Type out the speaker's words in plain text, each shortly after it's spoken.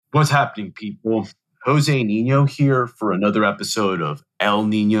What's happening, people? Jose Niño here for another episode of El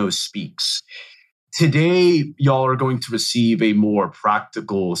Niño Speaks. Today, y'all are going to receive a more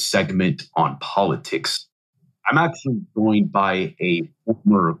practical segment on politics. I'm actually joined by a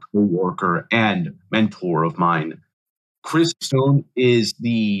former co-worker and mentor of mine. Chris Stone is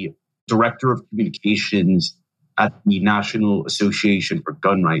the Director of Communications at the National Association for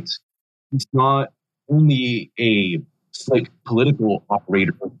Gun Rights. He's not only a slick political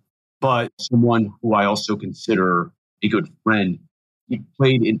operator, but someone who I also consider a good friend. He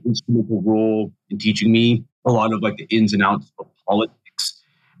played an instrumental role in teaching me a lot of the ins and outs of politics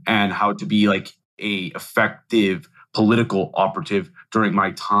and how to be a effective political operative during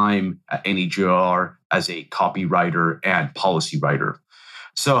my time at NAGR as a copywriter and policy writer.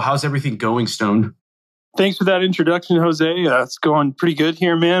 So how's everything going, Stone? Thanks for that introduction, Jose. It's going pretty good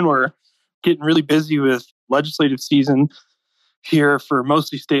here, man. We're getting really busy with legislative season here for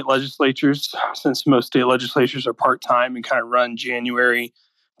mostly state legislatures, since most state legislatures are part-time and kind of run January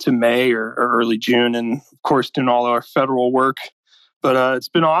to May or early June, and of course doing all our federal work. But it's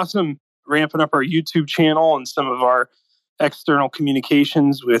been awesome ramping up our YouTube channel and some of our external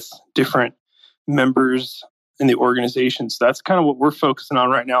communications with different members in the organization. So that's kind of what we're focusing on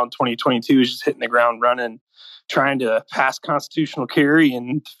right now in 2022, is just hitting the ground running, trying to pass constitutional carry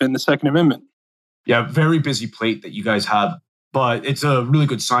and defend the Second Amendment. Yeah, very busy plate that you guys have, but it's a really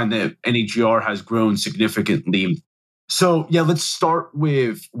good sign that NAGR has grown significantly. So yeah, let's start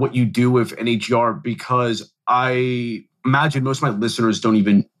with what you do with NAGR, because I imagine most of my listeners don't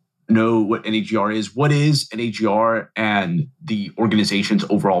even know what NAGR is. What is NAGR and the organization's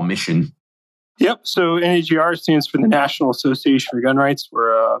overall mission? Yep. So NAGR stands for the National Association for Gun Rights.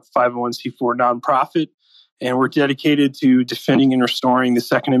 We're a 501c4 nonprofit, and we're dedicated to defending and restoring the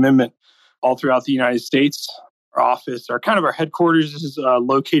Second Amendment all throughout the United States. Our headquarters is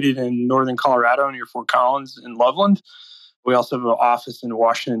located in northern Colorado near Fort Collins in Loveland. We also have an office in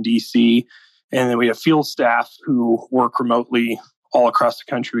Washington, D.C., and then we have field staff who work remotely all across the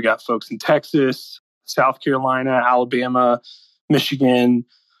country. We got folks in Texas, South Carolina, Alabama, Michigan,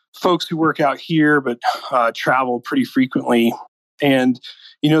 folks who work out here but travel pretty frequently. And,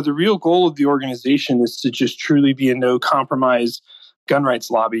 the real goal of the organization is to just truly be a no-compromise gun rights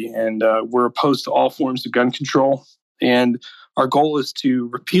lobby. And we're opposed to all forms of gun control. And our goal is to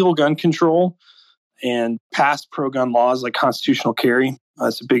repeal gun control and pass pro-gun laws like constitutional carry.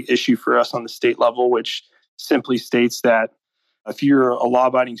 It's a big issue for us on the state level, which simply states that if you're a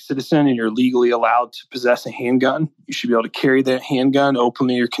law-abiding citizen and you're legally allowed to possess a handgun, you should be able to carry that handgun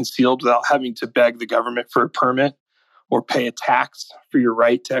openly or concealed without having to beg the government for a permit or pay a tax for your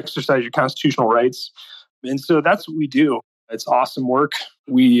right to exercise your constitutional rights. And so that's what we do. It's awesome work.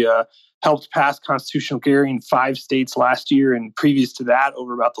 We helped pass constitutional carry in 5 states last year, and previous to that,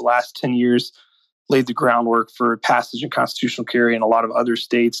 over about the last 10 years, laid the groundwork for passage of constitutional carry in a lot of other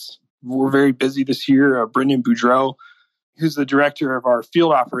states. We're very busy this year. Brendan Boudreau, who's the director of our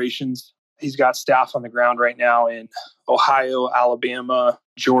field operations, he's got staff on the ground right now in Ohio, Alabama,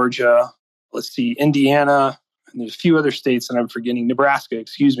 Georgia, Indiana, and there's a few other states that I'm forgetting, Nebraska,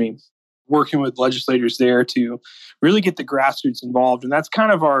 working with legislators there to really get the grassroots involved. And that's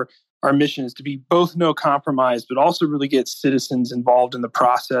kind of our mission, is to be both no compromise, but also really get citizens involved in the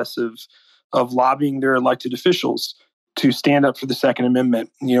process of lobbying their elected officials to stand up for the Second Amendment.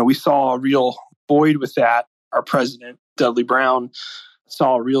 We saw a real void with that. Our president, Dudley Brown,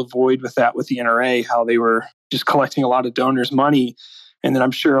 saw a real void with that with the NRA, how they were just collecting a lot of donors' money. And then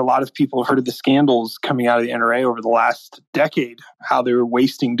I'm sure a lot of people have heard of the scandals coming out of the NRA over the last decade, how they were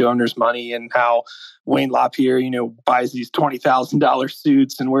wasting donors' money and how Wayne LaPierre, buys these $20,000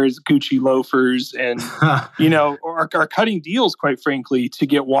 suits and wears Gucci loafers and, are cutting deals, quite frankly, to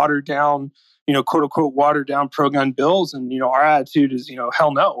get watered down, quote unquote, watered down pro-gun bills. And, our attitude is,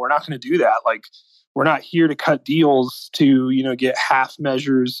 hell no, we're not going to do that. We're not here to cut deals to, get half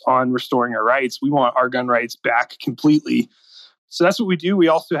measures on restoring our rights. We want our gun rights back completely. So that's what we do. We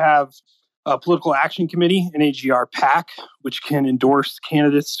also have a political action committee, NAGR PAC, which can endorse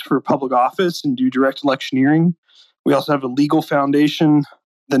candidates for public office and do direct electioneering. We also have a legal foundation,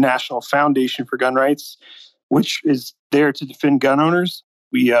 the National Foundation for Gun Rights, which is there to defend gun owners.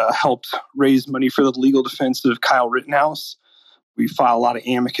 We helped raise money for the legal defense of Kyle Rittenhouse. We file a lot of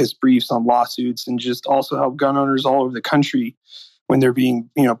amicus briefs on lawsuits and just also help gun owners all over the country when they're being,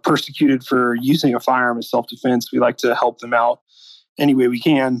 persecuted for using a firearm as self-defense. We like to help them out any way we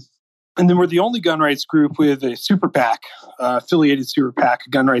can. And then we're the only gun rights group with a super PAC, affiliated super PAC,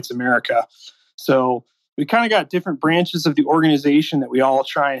 Gun Rights America. So we kind of got different branches of the organization that we all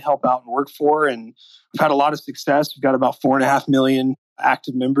try and help out and work for. And we've had a lot of success. We've got about 4.5 million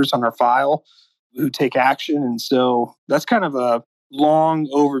active members on our file who take action. And so that's kind of a long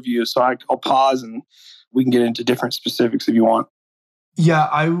overview. So I'll pause and we can get into different specifics if you want. Yeah,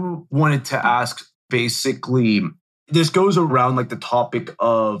 I wanted to ask basically, this goes around like the topic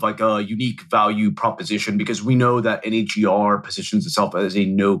of like a unique value proposition, because we know that NAGR positions itself as a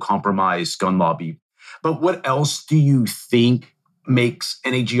no compromise gun lobby. But what else do you think makes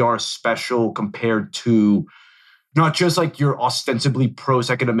NAGR special compared to not just like your ostensibly pro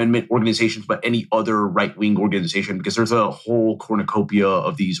Second Amendment organizations, but any other right wing organization? Because there's a whole cornucopia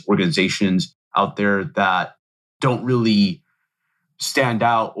of these organizations out there that don't really stand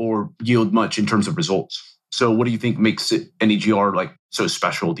out or yield much in terms of results. So what do you think makes it NAGR like so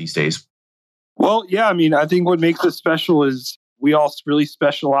special these days? Well, yeah, I mean, I think what makes us special is we all really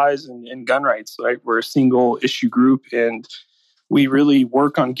specialize in gun rights, right? We're a single issue group and we really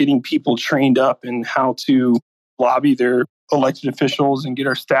work on getting people trained up in how to lobby their elected officials and get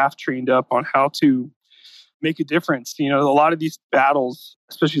our staff trained up on how to make a difference. You know, a lot of these battles,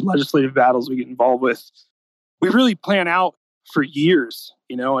 especially legislative battles we get involved with, we really plan out for years.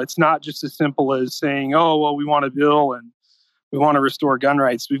 You know, it's not just as simple as saying, oh, well, we want a bill and we want to restore gun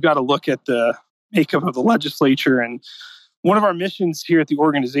rights. We've got to look at the makeup of the legislature. And one of our missions here at the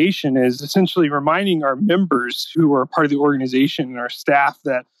organization is essentially reminding our members who are part of the organization and our staff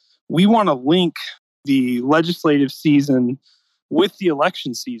that we want to link the legislative season with the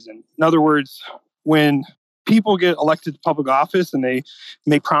election season. In other words, when people get elected to public office and they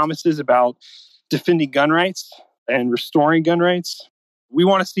make promises about defending gun rights and restoring gun rights, we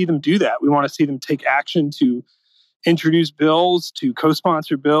want to see them do that. We want to see them take action to introduce bills, to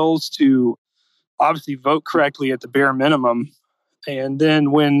co-sponsor bills, to obviously vote correctly at the bare minimum. And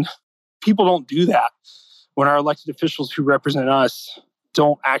then when people don't do that, when our elected officials who represent us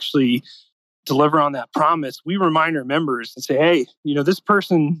don't actually deliver on that promise, we remind our members and say, hey, you know, this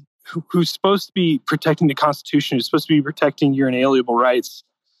person who's supposed to be protecting the Constitution, who's supposed to be protecting your inalienable rights,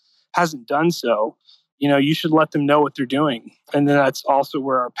 hasn't done so. You know, you should let them know what they're doing. And then that's also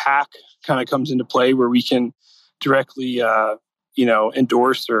where our PAC kind of comes into play, where we can directly,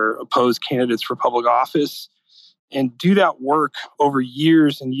 endorse or oppose candidates for public office and do that work over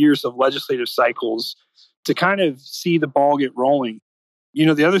years and years of legislative cycles to kind of see the ball get rolling. You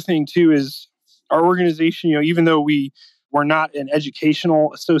know, the other thing too is our organization, you know, even though we're not an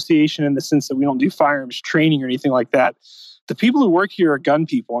educational association in the sense that we don't do firearms training or anything like that, the people who work here are gun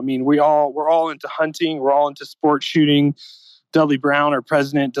people. I mean, we're all into hunting, we're all into sport shooting. Dudley Brown, our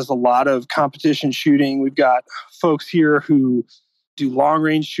president, does a lot of competition shooting. We've got folks here who do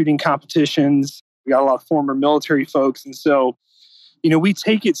long-range shooting competitions. We got a lot of former military folks. And so, you know, we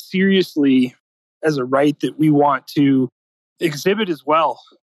take it seriously as a right that we want to exhibit as well.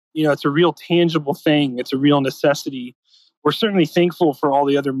 You know, it's a real tangible thing. It's a real necessity. We're certainly thankful for all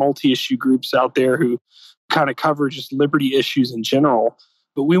the other multi-issue groups out there who kind of cover just liberty issues in general.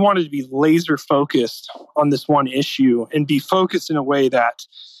 But we wanted to be laser focused on this one issue and be focused in a way that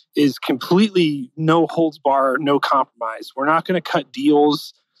is completely no holds bar, no compromise. We're not going to cut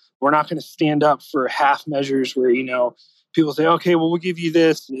deals. We're not going to stand up for half measures where, you know, people say, okay, well, we'll give you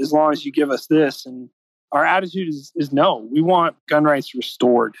this as long as you give us this. And our attitude is no, we want gun rights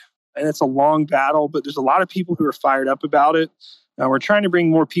restored. And it's a long battle, but there's a lot of people who are fired up about it. We're trying to bring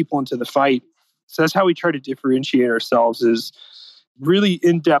more people into the fight. So that's how we try to differentiate ourselves, is really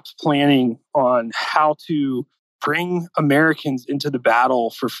in-depth planning on how to bring Americans into the battle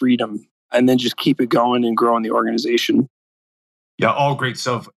for freedom and then just keep it going and growing the organization. Yeah, all great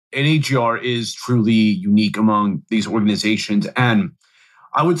stuff. NAGR is truly unique among these organizations. And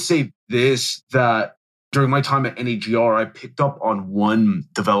I would say this, that during my time at NAGR, I picked up on one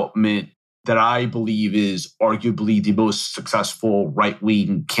development that I believe is arguably the most successful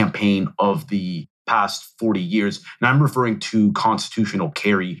right-wing campaign of the past 40 years. And I'm referring to constitutional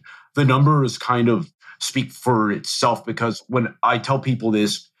carry. The numbers kind of speak for itself, because when I tell people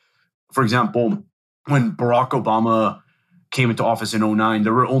this, for example, when Barack Obama came into office in 2009,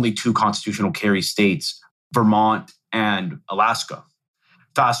 there were only two constitutional carry states, Vermont and Alaska.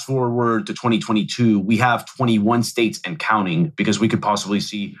 Fast forward to 2022, we have 21 states and counting, because we could possibly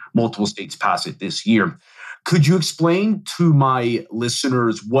see multiple states pass it this year. Could you explain to my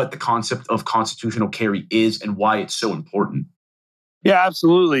listeners what the concept of constitutional carry is and why it's so important? Yeah,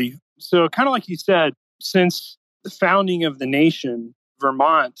 absolutely. So kind of like you said, since the founding of the nation,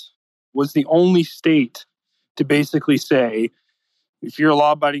 Vermont was the only state to basically say, if you're a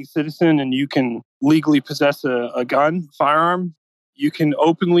law-abiding citizen and you can legally possess a gun, firearm, you can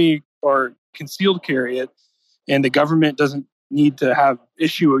openly or concealed carry it, and the government doesn't need to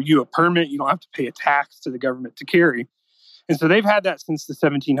issue you a permit. You don't have to pay a tax to the government to carry. And so they've had that since the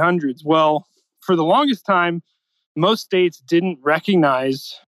 1700s. Well, for the longest time, most states didn't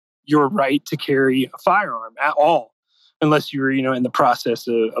recognize your right to carry a firearm at all, unless you were, in the process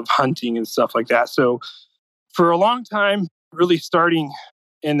of hunting and stuff like that. So for a long time, really starting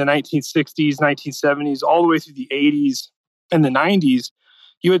in the 1960s, 1970s, all the way through the 80s and the 90s,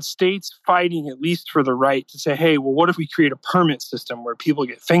 you had states fighting at least for the right to say, hey, well, what if we create a permit system where people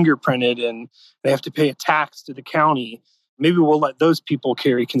get fingerprinted and they have to pay a tax to the county? Maybe we'll let those people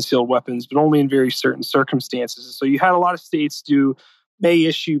carry concealed weapons, but only in very certain circumstances. So you had a lot of states may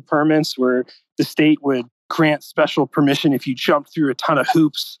issue permits where the state would grant special permission if you jumped through a ton of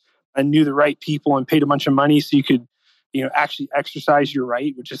hoops and knew the right people and paid a bunch of money so you could, actually exercise your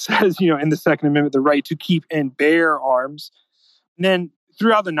right, which it says, in the Second Amendment, the right to keep and bear arms. And then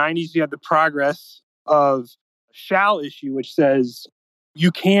throughout the 90s, you had the progress of shall issue, which says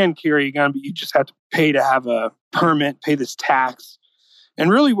you can carry a gun, but you just have to pay to have a permit, pay this tax. And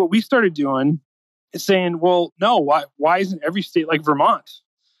really what we started doing is saying, well, no, why isn't every state like Vermont?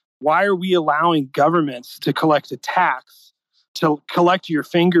 Why are we allowing governments to collect a tax, to collect your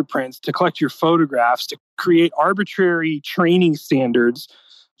fingerprints, to collect your photographs, to create arbitrary training standards,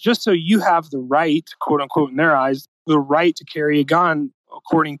 just so you have the right, quote unquote, in their eyes, the right to carry a gun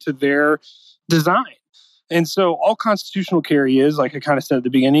according to their design? And so all constitutional carry is, like I kind of said at the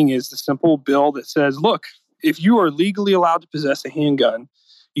beginning, is the simple bill that says, look, if you are legally allowed to possess a handgun,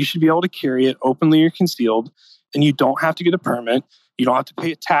 you should be able to carry it openly or concealed, and you don't have to get a permit. You don't have to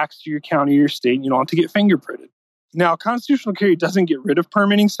pay a tax to your county or your state, and you don't have to get fingerprinted. Now, constitutional carry doesn't get rid of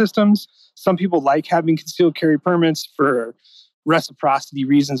permitting systems. Some people like having concealed carry permits for reciprocity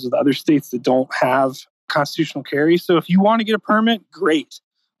reasons with other states that don't have constitutional carry. So if you want to get a permit, great.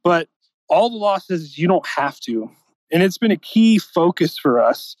 But all the law says is you don't have to. And it's been a key focus for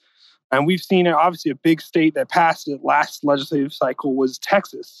us. And we've seen it, obviously, a big state that passed it last legislative cycle was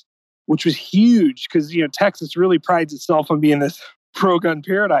Texas, which was huge because, Texas really prides itself on being this pro-gun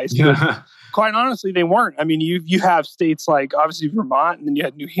paradise. Yeah. But quite honestly, they weren't. I mean, you have states like, obviously, Vermont, and then you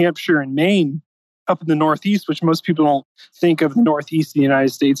had New Hampshire and Maine up in the Northeast, which most people don't think of the Northeast of the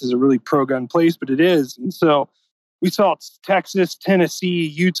United States as a really pro-gun place, but it is. And so we saw Texas, Tennessee,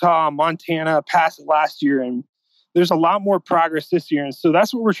 Utah, Montana pass it last year, and there's a lot more progress this year. And so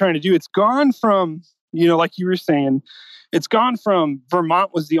that's what we're trying to do. It's gone from, like you were saying, it's gone from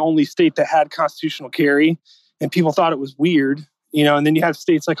Vermont was the only state that had constitutional carry, and people thought it was weird, and then you have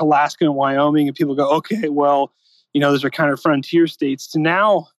states like Alaska and Wyoming, and people go, okay, well, those are kind of frontier states. To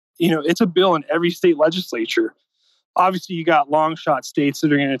now, it's a bill in every state legislature. Obviously, you got long shot states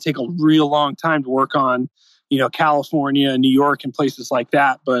that are going to take a real long time to work on, California, New York, and places like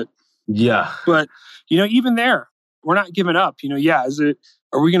that. But even there, we're not giving up.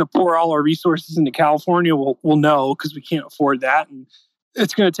 Are we going to pour all our resources into California? Well, no, because we can't afford that. And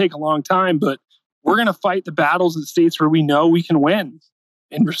it's going to take a long time, but we're going to fight the battles in states where we know we can win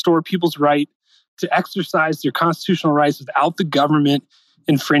and restore people's right to exercise their constitutional rights without the government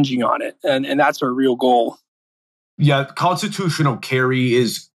infringing on it. And that's our real goal. Yeah, constitutional carry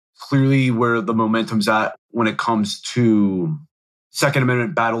is clearly where the momentum's at when it comes to Second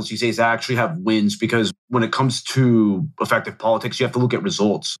Amendment battles these days. I actually have wins because when it comes to effective politics, you have to look at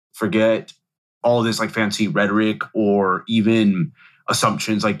results. Forget all this like fancy rhetoric or even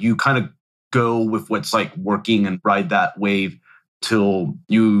assumptions. Like you kind of go with what's like working and ride that wave till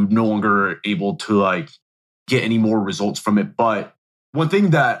you no longer are able to like get any more results from it. But one thing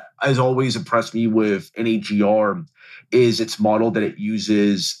that has always impressed me with NAGR is its model that it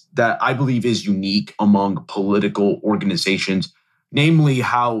uses that I believe is unique among political organizations, namely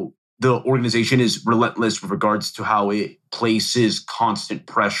how the organization is relentless with regards to how it places constant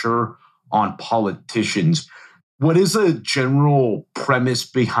pressure on politicians. What is a general premise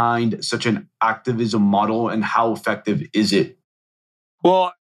behind such an activism model and how effective is it?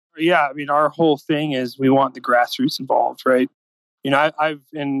 Well, yeah, I mean, our whole thing is we want the grassroots involved, right? I've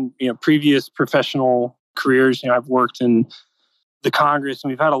in previous professional careers, I've worked in the Congress, and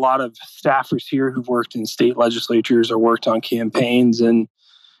we've had a lot of staffers here who've worked in state legislatures or worked on campaigns. And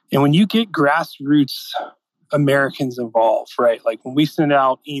when you get grassroots Americans involved, right? Like when we send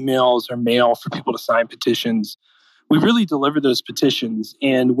out emails or mail for people to sign petitions, we really deliver those petitions.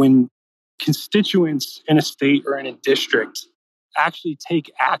 And when constituents in a state or in a district actually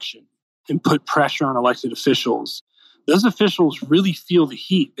take action and put pressure on elected officials, those officials really feel the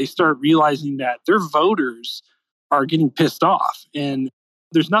heat. They start realizing that their voters are getting pissed off. And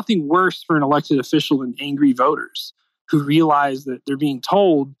there's nothing worse for an elected official than angry voters who realize that they're being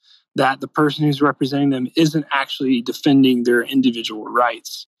told that the person who's representing them isn't actually defending their individual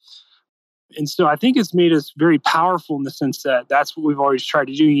rights. And so I think it's made us very powerful in the sense that that's what we've always tried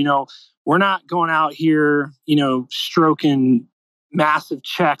to do. We're not going out here, stroking massive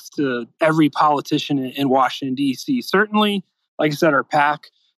checks to every politician in Washington, D.C. Certainly, like I said, our PAC,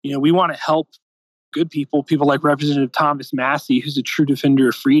 we want to help good people like Representative Thomas Massey, who's a true defender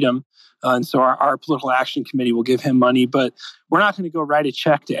of freedom. And so our political action committee will give him money, but we're not going to go write a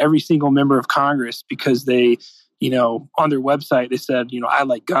check to every single member of Congress because they, on their website, they said, I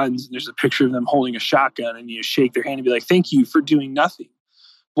like guns. And there's a picture of them holding a shotgun and you shake their hand and be like, thank you for doing nothing.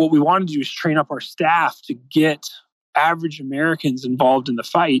 What we want to do is train up our staff to get average Americans involved in the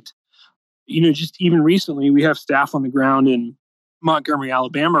fight. Just even recently, we have staff on the ground in Montgomery,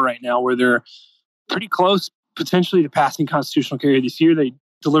 Alabama right now, where they're pretty close potentially to passing constitutional carry this year. They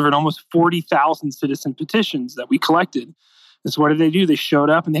delivered almost 40,000 citizen petitions that we collected. And so what did they do? They showed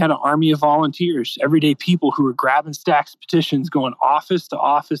up and they had an army of volunteers, everyday people who were grabbing stacks of petitions, going office to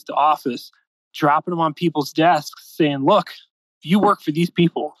office to office, dropping them on people's desks, saying, look, if you work for these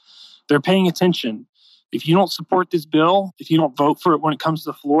people, they're paying attention. If you don't support this bill, if you don't vote for it when it comes to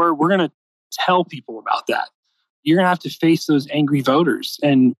the floor, we're going to tell people about that. You're going to have to face those angry voters.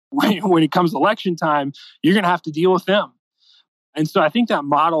 And when it comes to election time, you're going to have to deal with them. And so I think that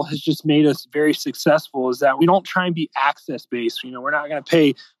model has just made us very successful, is that we don't try and be access-based. We're not going to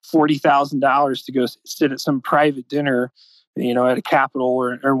pay $40,000 to go sit at some private dinner, at a Capitol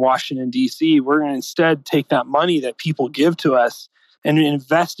or in Washington, D.C. We're going to instead take that money that people give to us and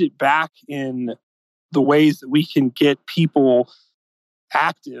invest it back in the ways that we can get people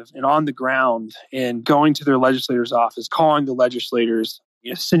active and on the ground and going to their legislator's office, calling the legislators,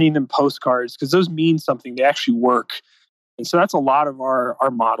 sending them postcards, because those mean something. They actually work. And so that's a lot of our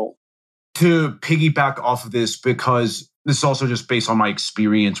model. To piggyback off of this, because this is also just based on my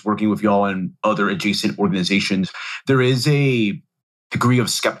experience working with y'all and other adjacent organizations, there is a degree of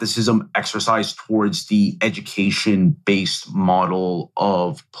skepticism exercised towards the education-based model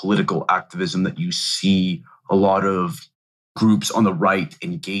of political activism that you see a lot of groups on the right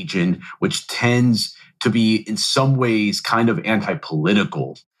engage in, which tends to be in some ways kind of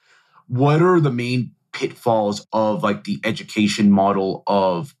anti-political. What are the main pitfalls of the education model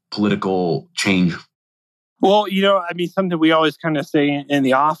of political change? Well, something we always kind of say in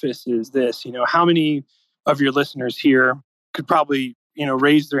the office is this, how many of your listeners here could probably,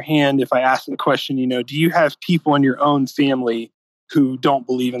 raise their hand if I ask the question, do you have people in your own family who don't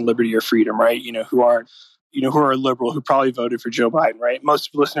believe in liberty or freedom, right? Who are liberal, who probably voted for Joe Biden, right?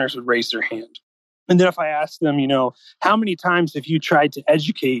 Most listeners would raise their hand. And then if I ask them, how many times have you tried to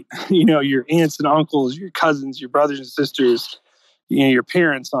educate, your aunts and uncles, your cousins, your brothers and sisters, your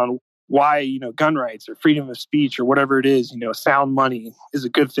parents on why, gun rights or freedom of speech or whatever it is, sound money is a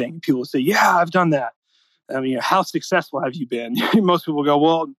good thing. People will say, yeah, I've done that. How successful have you been? Most people go,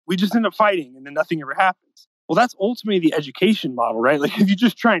 well, we just end up fighting and then nothing ever happens. Well, that's ultimately the education model, right? If you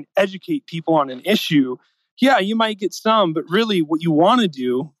just try and educate people on an issue, yeah, you might get some, but really what you want to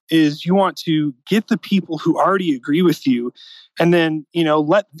do is you want to get the people who already agree with you and then,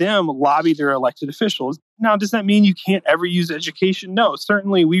 let them lobby their elected officials. Now, does that mean you can't ever use education? No,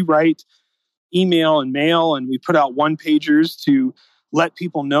 certainly we write email and mail and we put out one-pagers to let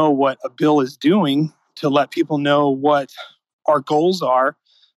people know what a bill is doing, to let people know what our goals are.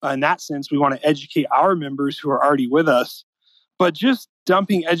 In that sense, we want to educate our members who are already with us. But just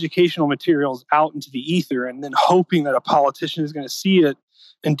dumping educational materials out into the ether and then hoping that a politician is going to see it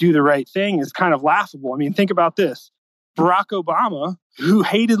and do the right thing is kind of laughable. Think about this. Barack Obama, who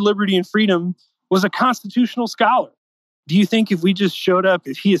hated liberty and freedom, was a constitutional scholar. Do you think if we just showed up,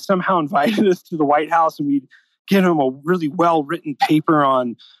 if he had somehow invited us to the White House and we'd give him a really well-written paper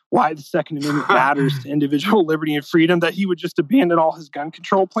on why the Second Amendment matters to individual liberty and freedom, that he would just abandon all his gun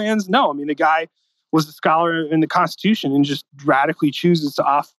control plans? No, the guy was a scholar in the Constitution and just radically chooses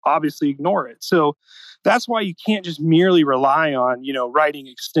to obviously ignore it. So that's why you can't just merely rely on, writing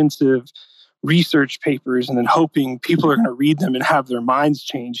extensive research papers and then hoping people are going to read them and have their minds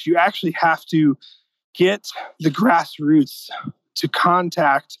changed. You actually have to get the grassroots to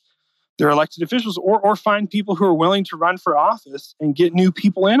contact their elected officials or find people who are willing to run for office and get new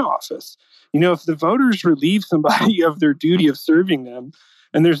people in office. If the voters relieve somebody of their duty of serving them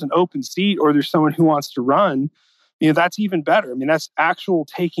and there's an open seat or there's someone who wants to run, that's even better. That's actual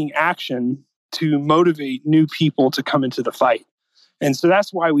taking action to motivate new people to come into the fight. And so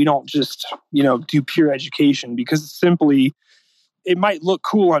that's why we don't just, do pure education, because simply it might look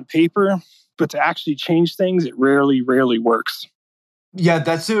cool on paper, but to actually change things, it rarely works. Yeah,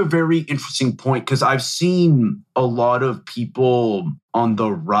 that's a very interesting point, because I've seen a lot of people on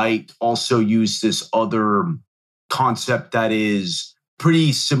the right also use this other concept that is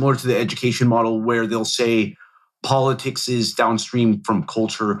pretty similar to the education model where they'll say politics is downstream from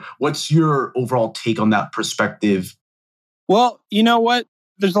culture. What's your overall take on that perspective? Well, you know what?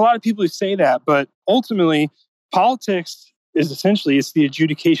 There's a lot of people who say that, but ultimately, politics is essentially it's the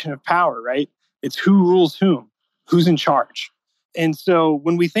adjudication of power, right? It's who rules whom, who's in charge. And so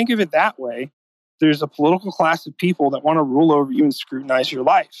when we think of it that way, there's a political class of people that want to rule over you and scrutinize your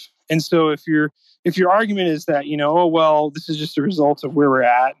life. And so if your argument is that, oh well, this is just a result of where we're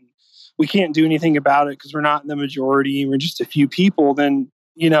at, and we can't do anything about it because we're not in the majority, we're just a few people, then,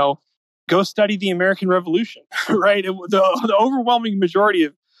 go study the American Revolution, right? The overwhelming majority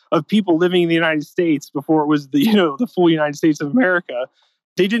of people living in the United States before it was the full United States of America,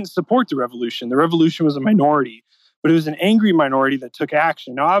 they didn't support the revolution. The revolution was a minority, but it was an angry minority that took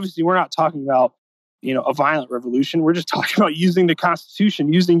action. Now, obviously, we're not talking about a violent revolution. We're just talking about using the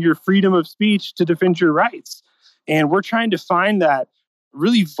Constitution, using your freedom of speech to defend your rights. And we're trying to find that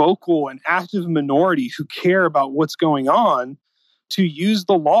really vocal and active minority who care about what's going on to use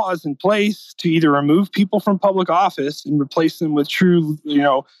the laws in place to either remove people from public office and replace them with true,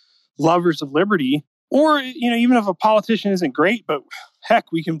 lovers of liberty, or, even if a politician isn't great, but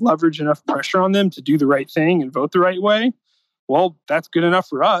heck, we can leverage enough pressure on them to do the right thing and vote the right way. Well, that's good enough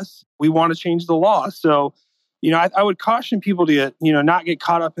for us. We want to change the law. So, I would caution people to, not get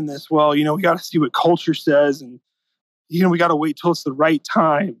caught up in this. Well, we got to see what culture says, and, we got to wait till it's the right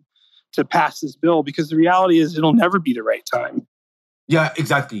time to pass this bill, because the reality is it'll never be the right time. Yeah,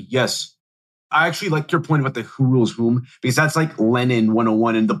 exactly. Yes. I actually like your point about the who rules whom, because that's like Lenin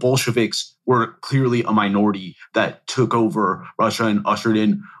 101, and the Bolsheviks were clearly a minority that took over Russia and ushered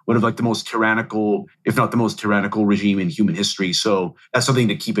in one of like the most tyrannical, if not the most tyrannical regime in human history. So that's something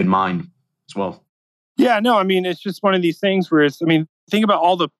to keep in mind as well. Yeah, no, it's just one of these things where think about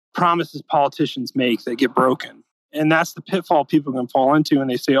all the promises politicians make that get broken. And that's the pitfall people can fall into when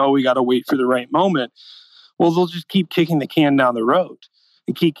they say, oh, we got to wait for the right moment. Well, they'll just keep kicking the can down the road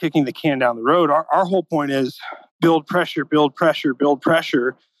and keep kicking the can down the road. Our whole point is build pressure,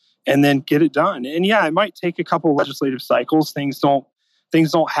 and then get it done. And yeah, it might take a couple of legislative cycles. Things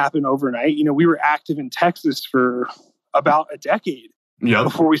don't happen overnight. We were active in Texas for about a decade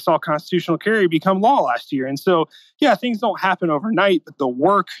before we saw constitutional carry become law last year. And so, yeah, things don't happen overnight, but the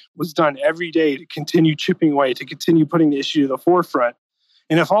work was done every day to continue chipping away, to continue putting the issue to the forefront.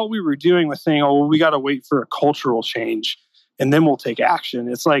 And if all we were doing was saying, oh, well, we got to wait for a cultural change and then we'll take action,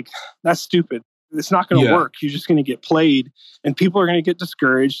 it's like, that's stupid. It's not going to work. You're just going to get played, and people are going to get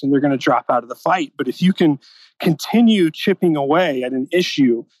discouraged and they're going to drop out of the fight. But if you can continue chipping away at an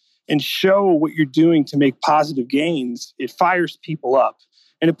issue and show what you're doing to make positive gains, it fires people up.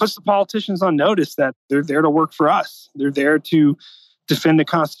 And it puts the politicians on notice that they're there to work for us. They're there to defend the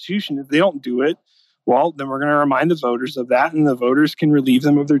Constitution. If they don't do it, well, then we're going to remind the voters of that, and the voters can relieve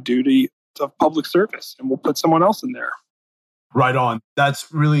them of their duty of public service, and we'll put someone else in there. Right on.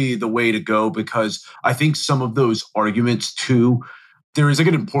 That's really the way to go, because I think some of those arguments too, there is like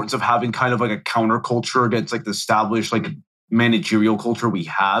an importance of having kind of like a counterculture against like the established like managerial culture we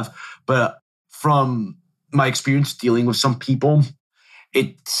have. But from my experience dealing with some people,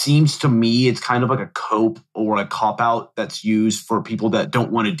 it seems to me it's kind of like a cope or a cop-out that's used for people that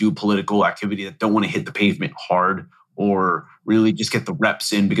don't want to do political activity, that don't want to hit the pavement hard or really just get the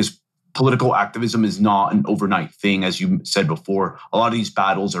reps in, because political activism is not an overnight thing. As you said before, a lot of these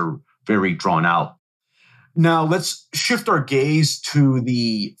battles are very drawn out. Now, let's shift our gaze to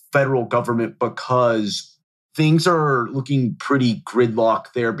the federal government, because things are looking pretty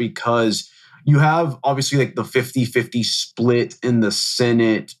gridlocked there, because you have obviously like the 50-50 split in the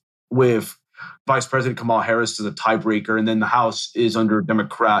Senate with Vice President Kamala Harris as a tiebreaker, and then the House is under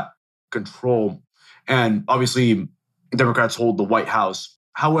Democrat control. And obviously, Democrats hold the White House.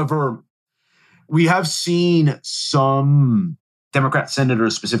 However, we have seen some Democrat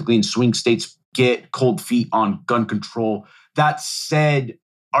senators, specifically in swing states, get cold feet on gun control. That said,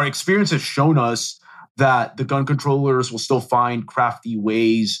 our experience has shown us that the gun controllers will still find crafty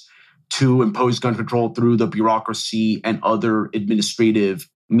ways to impose gun control through the bureaucracy and other administrative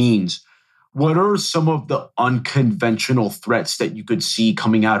means. What are some of the unconventional threats that you could see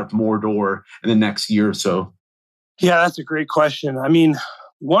coming out of Mordor in the next year or so? Yeah, that's a great question.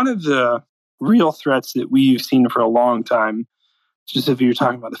 One of the real threats that we've seen for a long time, just if you're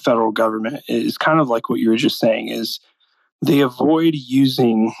talking about the federal government, is kind of like what you were just saying, is they avoid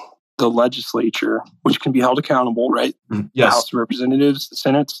using the legislature, which can be held accountable, right? Yes. The House of Representatives, the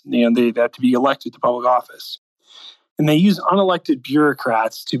Senate, they have to be elected to public office. And they use unelected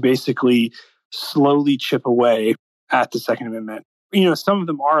bureaucrats to basically slowly chip away at the Second Amendment. Some of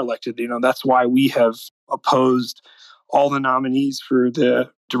them are elected. That's why we have opposed all the nominees for the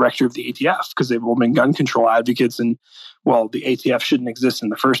director of the ATF because they've all been gun control advocates. And well, the ATF shouldn't exist in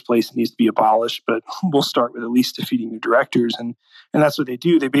the first place. It needs to be abolished, but we'll start with at least defeating the directors. And that's what they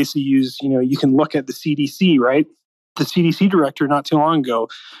do. They basically use, you can look at the CDC, right? The CDC director not too long ago,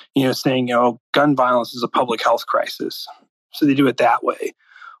 saying, gun violence is a public health crisis. So they do it that way.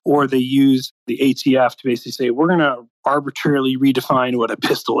 Or they use the ATF to basically say, we're going to arbitrarily redefine what a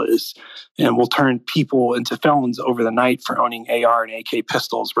pistol is, and we'll turn people into felons over the night for owning AR and AK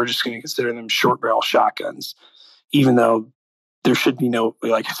pistols. We're just going to consider them short barrel shotguns, even though there should be no,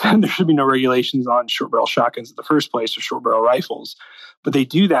 like I said, there should be no regulations on short barrel shotguns in the first place or short barrel rifles. But they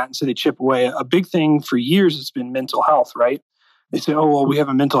do that, and so they chip away. A big thing for years has been mental health, right? They say, oh, well, we have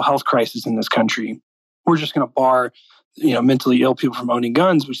a mental health crisis in this country. We're just going to bar mentally ill people from owning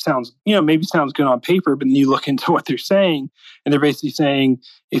guns, which sounds, maybe sounds good on paper, but then you look into what they're saying, and they're basically saying,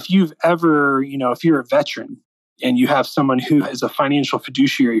 if you've ever, if you're a veteran and you have someone who is a financial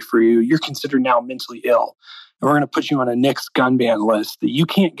fiduciary for you, you're considered now mentally ill. And we're going to put you on a NICS gun ban list that you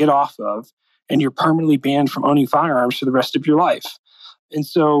can't get off of, and you're permanently banned from owning firearms for the rest of your life. And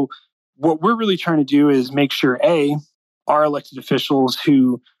so what we're really trying to do is make sure, A, our elected officials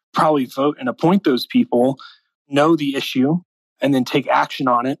who probably vote and appoint those people know the issue and then take action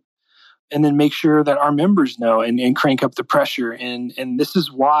on it, and then make sure that our members know and crank up the pressure. And this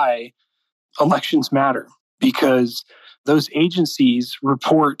is why elections matter, because those agencies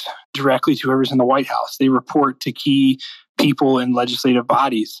report directly to whoever's in the White House. They report to key people in legislative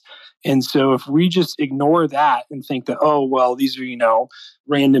bodies. And so if we just ignore that and think that, oh, well, these are,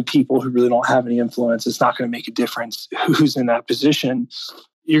 random people who really don't have any influence, it's not going to make a difference who's in that position,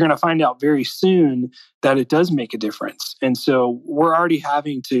 you're going to find out very soon that it does make a difference. And so we're already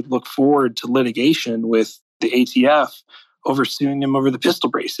having to look forward to litigation with the ATF over suing them over the pistol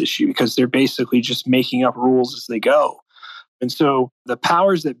brace issue, because they're basically just making up rules as they go. And so the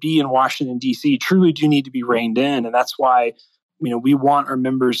powers that be in Washington, D.C. truly do need to be reined in. And that's why, we want our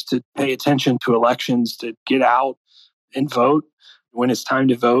members to pay attention to elections, to get out and vote when it's time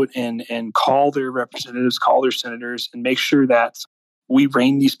to vote, and call their representatives, call their senators, and make sure that we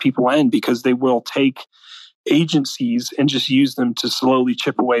rein these people in, because they will take agencies and just use them to slowly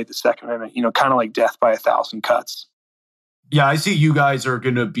chip away the Second Amendment, kind of like death by 1,000 cuts. Yeah, I see you guys are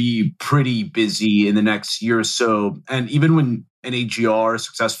going to be pretty busy in the next year or so. And even when an AGR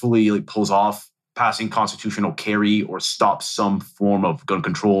successfully pulls off passing constitutional carry or stops some form of gun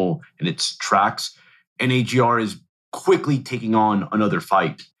control in its tracks, an AGR is quickly taking on another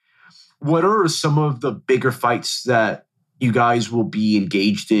fight. What are some of the bigger fights that you guys will be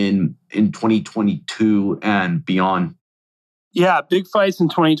engaged in 2022 and beyond? Yeah, big fights in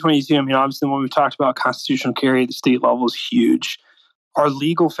 2022. Obviously, when we've talked about constitutional carry at the state level is huge. Our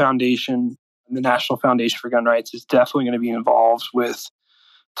legal foundation, the National Foundation for Gun Rights, is definitely going to be involved with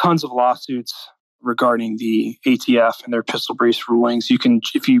tons of lawsuits regarding the ATF and their pistol brace rulings. You can,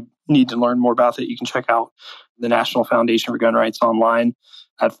 if you need to learn more about that, you can check out the National Foundation for Gun Rights online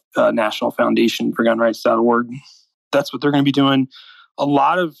at nationalfoundationforgunrights.org. That's what they're going to be doing. A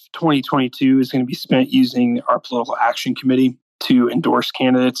lot of 2022 is going to be spent using our political action committee to endorse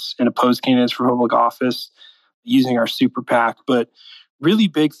candidates and oppose candidates for public office, using our super PAC. But really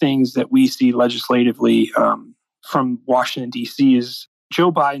big things that we see legislatively from Washington, D.C. is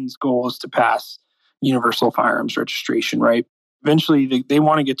Joe Biden's goal is to pass universal firearms registration, right? Eventually, they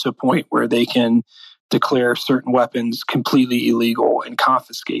want to get to a point where they can declare certain weapons completely illegal and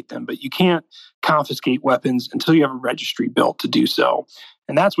confiscate them. But you can't confiscate weapons until you have a registry built to do so.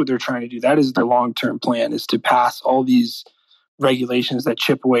 And that's what they're trying to do. That is their long-term plan, is to pass all these regulations that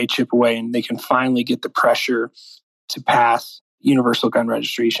chip away, and they can finally get the pressure to pass universal gun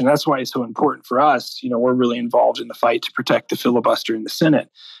registration. That's why it's so important for us. We're really involved in the fight to protect the filibuster in the Senate.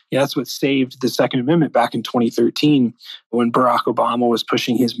 That's what saved the Second Amendment back in 2013 when Barack Obama was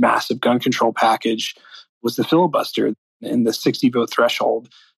pushing his massive gun control package, was the filibuster and the 60 vote threshold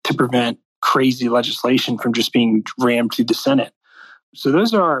to prevent crazy legislation from just being rammed through the Senate. So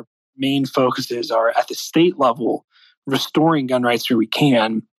those are our main focuses, are at the state level, restoring gun rights where we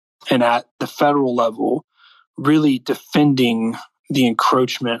can, and at the federal level, really defending the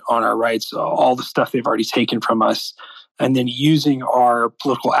encroachment on our rights, all the stuff they've already taken from us, and then using our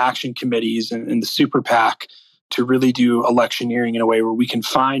political action committees and the super PAC to really do electioneering in a way where we can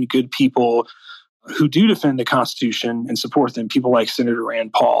find good people who do defend the Constitution and support them. People like Senator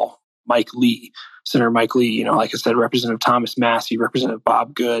Rand Paul, Senator Mike Lee, like I said, Representative Thomas Massey, Representative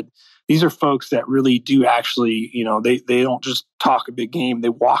Bob Good. These are folks that really do actually, they don't just talk a big game, they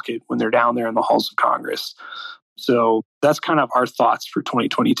walk it when they're down there in the halls of Congress. So that's kind of our thoughts for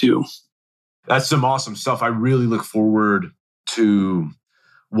 2022. That's some awesome stuff. I really look forward to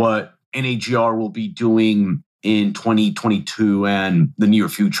what NAGR will be doing in 2022 and the near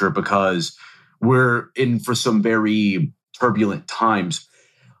future, because we're in for some very turbulent times.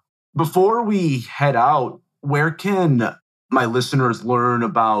 Before we head out, where can my listeners learn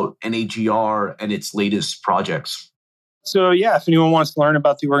about NAGR and its latest projects? So yeah, if anyone wants to learn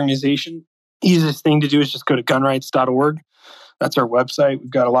about the organization, easiest thing to do is just go to gunrights.org. That's our website. We've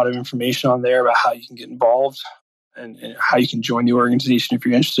got a lot of information on there about how you can get involved and how you can join the organization if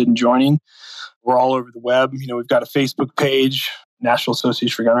you're interested in joining. We're all over the web. We've got a Facebook page, National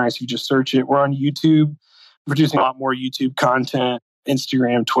Association for Gun Rights. If you just search it, we're on YouTube, producing a lot more YouTube content,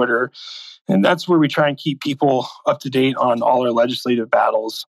 Instagram, Twitter. And that's where we try and keep people up to date on all our legislative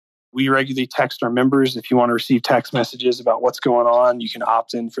battles. We regularly text our members. If you want to receive text messages about what's going on, you can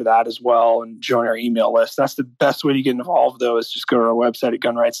opt in for that as well and join our email list. That's the best way to get involved, though, is just go to our website at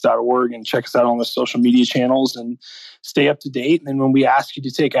gunrights.org and check us out on the social media channels and stay up to date. And then when we ask you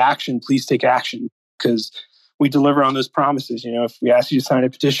to take action, please take action, because we deliver on those promises. If we ask you to sign a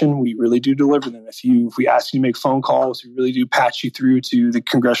petition, we really do deliver them. If we ask you to make phone calls, we really do patch you through to the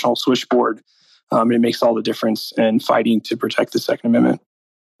congressional switchboard. It makes all the difference in fighting to protect the Second Amendment.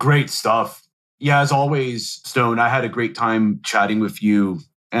 Great stuff. Yeah, as always, Stone, I had a great time chatting with you.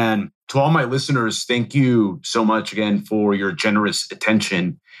 And to all my listeners, thank you so much again for your generous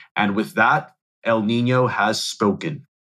attention. And with that, El Niño has spoken.